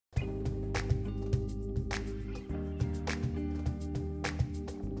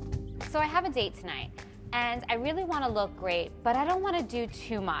So I have a date tonight, and I really want to look great, but I don't want to do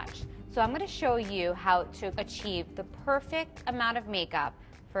too much. So I'm going to show you how to achieve the perfect amount of makeup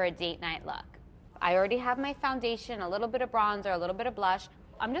for a date night look. I already have my foundation, a little bit of bronzer, a little bit of blush.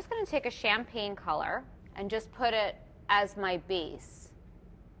 I'm just going to take a champagne color and just put it as my base.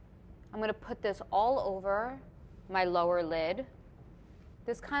 I'm going to put this all over my lower lid.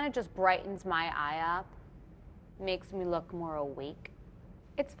 This kind of just brightens my eye up, makes me look more awake.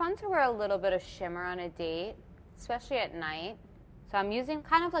 It's fun to wear a little bit of shimmer on a date, especially at night. So I'm using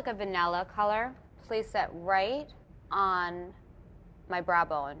kind of like a vanilla color. Place that right on my brow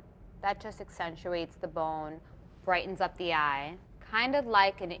bone. That just accentuates the bone, brightens up the eye, kind of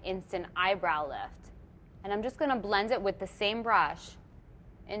like an instant eyebrow lift. And I'm just going to blend it with the same brush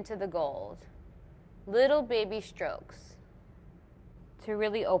into the gold. Little baby strokes to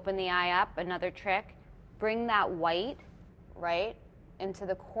really open the eye up. Another trick, bring that white right into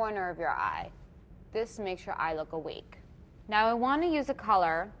the corner of your eye. This makes your eye look awake. Now I want to use a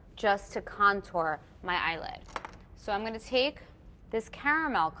color just to contour my eyelid. So I'm going to take this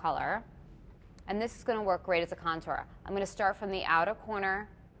caramel color, and this is going to work great as a contour. I'm going to start from the outer corner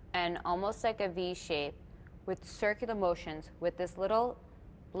and almost like a V shape with circular motions with this little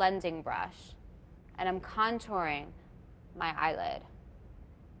blending brush, and I'm contouring my eyelid,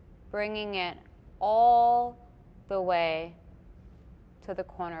 bringing it all the way to the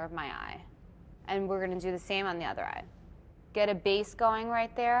corner of my eye. And we're going to do the same on the other eye. Get a base going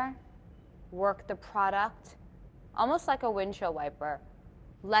right there, work the product, almost like a windshield wiper.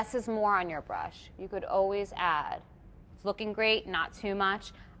 Less is more on your brush. You could always add. It's looking great, not too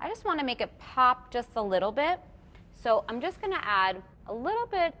much. I just want to make it pop just a little bit. So I'm just going to add a little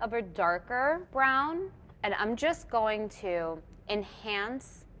bit of a darker brown, and I'm just going to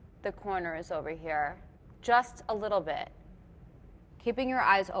enhance the corners over here just a little bit. Keeping your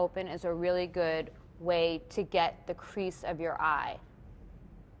eyes open is a really good way to get the crease of your eye,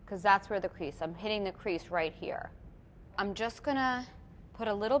 because that's where the crease, I'm hitting the crease right here. I'm just gonna put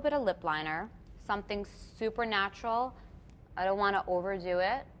a little bit of lip liner, something super natural. I don't want to overdo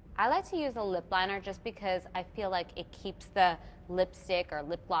it. I like to use a lip liner just because I feel like it keeps the lipstick or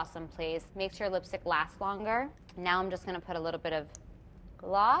lip gloss in place, makes your lipstick last longer. Now I'm just gonna put a little bit of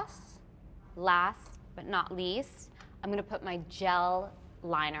gloss. Last but not least, I'm going to put my gel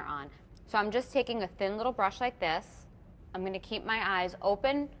liner on. So I'm just taking a thin little brush like this. I'm going to keep my eyes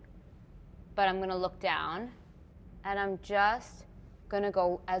open, but I'm going to look down. And I'm just going to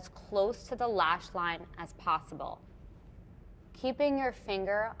go as close to the lash line as possible. Keeping your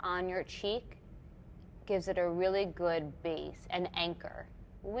finger on your cheek gives it a really good base and anchor.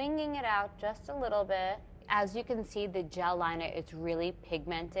 Winging it out just a little bit. As you can see, the gel liner is really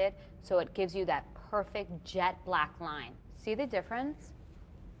pigmented, so it gives you that perfect jet black line. See the difference?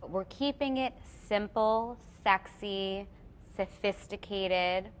 We're keeping it simple, sexy,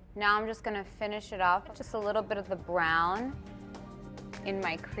 sophisticated. Now I'm just gonna finish it off with just a little bit of the brown in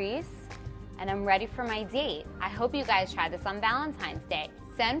my crease, and I'm ready for my date. I hope you guys try this on Valentine's Day.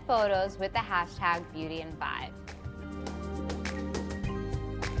 Send photos with the hashtag #BeautyIn5.